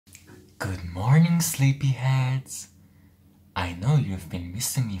Good morning, sleepyheads! I know you've been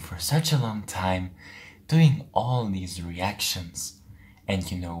missing me for such a long time, doing all these reactions.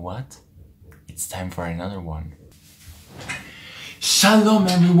 And you know what? It's time for another one. Shalom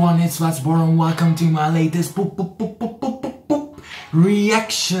everyone, it's Vatsborn. Welcome to my latest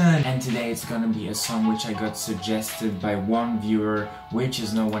reaction. And today it's gonna be a song which I got suggested by one viewer, which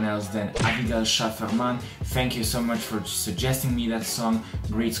is no one else than Avigal Shaferman. Thank you so much for suggesting me that song.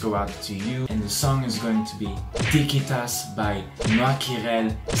 Greets go out to you. And the song is going to be Tikitas by Noa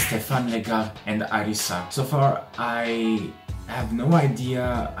Kirel Stephane Legar and Arisa. So far I have no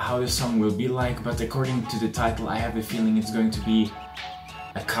idea how the song will be like, but according to the title I have a feeling it's going to be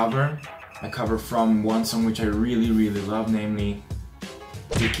a cover from one song which I really love, namely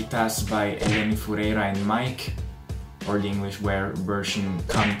Tikitas by Eleni Foureira and Mike, or the English version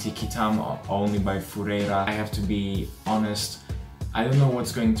Come Tikitam, only by Foureira. I have to be honest, I don't know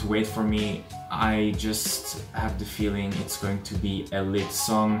what's going to wait for me. I just have the feeling it's going to be a lit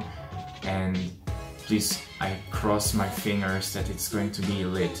song, and please, I cross my fingers that it's going to be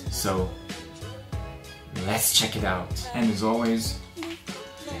lit. So let's check it out. And as always,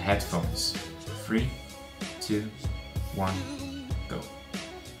 the headphones. 3, 2, 1, go.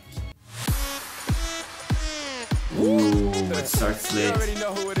 Ooh, it starts lit. You already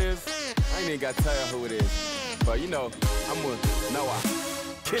know who it is. I ain't even gotta tell you who it is. But you know, I'm with Noa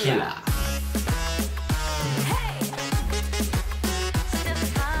Kirel.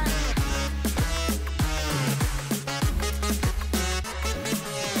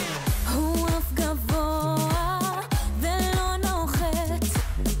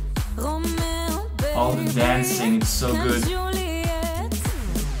 All the dancing, it's so good.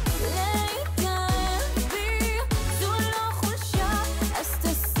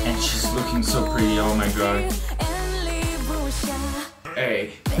 And she's looking so pretty, oh my god.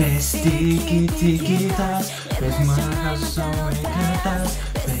 Hey. Tikitas,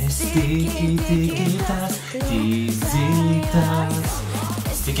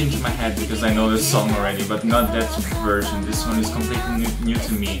 sticking to my head because I know this song already, but not that version. This one is completely new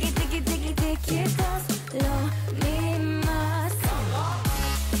to me.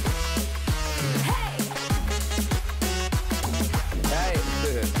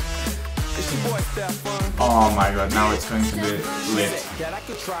 Oh my god, now it's going to be lit.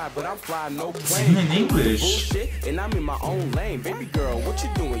 It's even in English.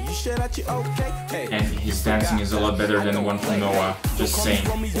 And his dancing is a lot better than the one from Noah, just saying.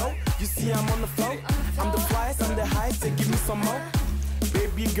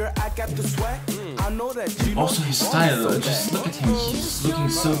 Also his style, just look at him, he's looking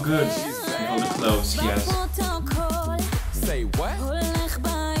so good with all the clothes he has. Say what?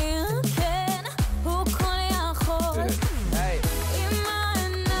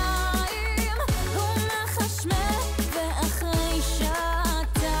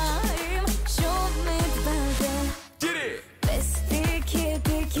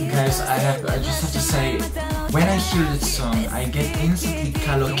 Guys, I just have to say, when I hear this song, I get instantly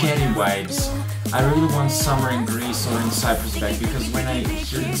Kalokeri vibes. I really want summer in Greece or in Cyprus back, because when I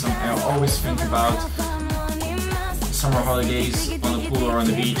hear this song, I always think about summer holidays on the pool or on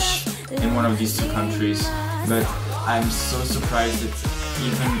the beach in one of these two countries. But I'm so surprised that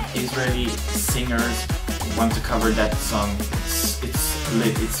even Israeli singers want to cover that song. It's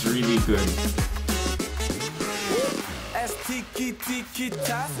lit, it's really good.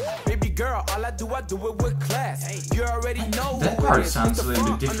 Baby girl, all I do it with class. You already know that part sounds a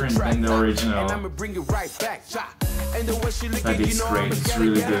little bit different than the original, but it's great, it's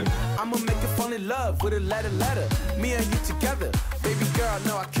really good. I'ma make it fall in love with a letter. Me and you together, baby girl,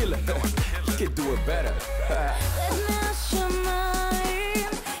 no I kill her. You can do it better.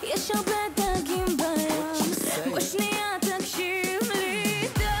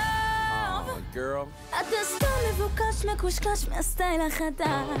 Girl. אתה סתם מבוקש מקושקש מהסטייל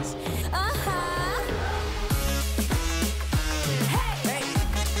החדש.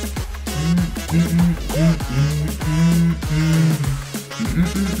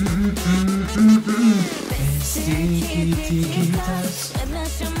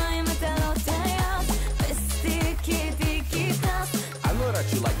 I know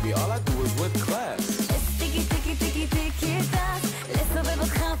that you like me, all I do is with class.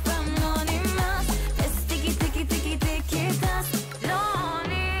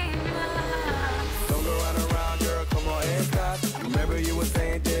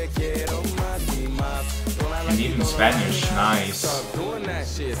 And even Spanish, nice.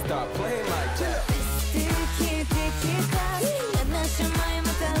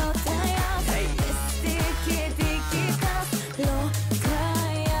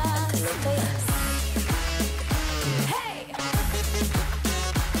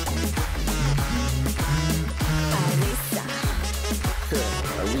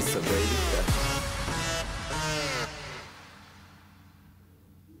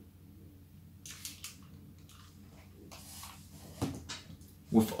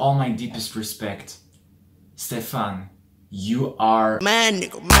 with all my deepest respect, Stephane, you are my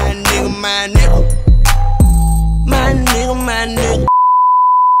nigga, my nigga, my nigga. My nigga, my nigga.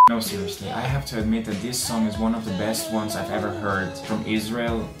 No, seriously, I have to admit that this song is one of the best ones I've ever heard from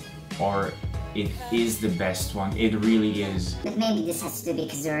Israel, or it is the best one. It really is. But maybe this has to be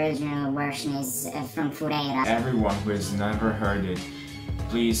because the original version is from Foureira. Everyone who has never heard it,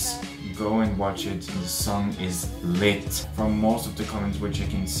 please go and watch it. The song is lit. From most of the comments which I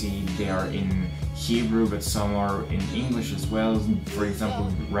can see, they are in Hebrew, but some are in English as well. For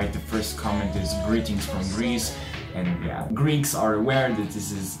example, right, the first comment is greetings from Greece. And yeah, Greeks are aware that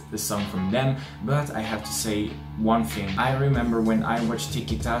this is the song from them, but I have to say one thing. I remember when I watched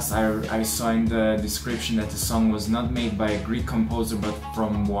Tikitas, I saw in the description that the song was not made by a Greek composer, but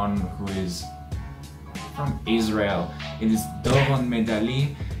from one who is from Israel. It is Doron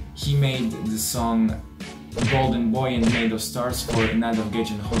Medali. He made the song Golden Boy and Made of Stars for Nadav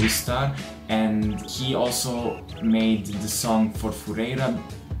Gage and Holy Star, and he also made the song for Foureira,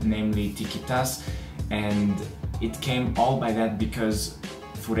 namely Tikitas, and it came all by that because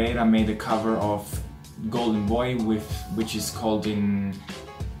Foureira made a cover of Golden Boy, which is called in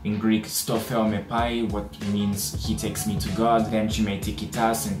Greek Stofeo me pai, what means he takes me to God. Then she made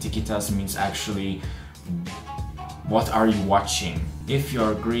Tikitas, and Tikitas means actually what are you watching? If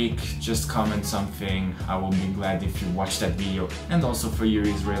you're Greek, just comment something. I will be glad if you watch that video. And also for you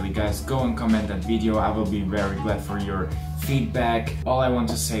Israeli guys, go and comment that video. I will be very glad for your feedback. All I want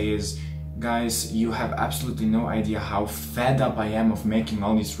to say is, guys, you have absolutely no idea how fed up I am of making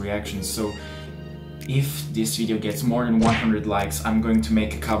all these reactions. So if this video gets more than 100 likes, I'm going to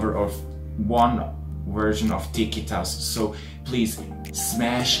make a cover of one version of Tikitas. So please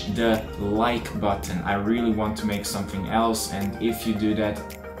smash the like button. I really want to make something else, and if you do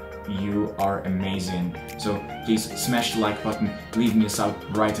that, you are amazing. So please smash the like button, leave me a sub,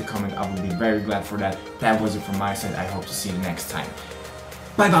 write a comment. I will be very glad for that. That was it from my side. I hope to see you next time.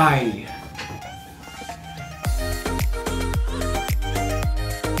 Bye bye!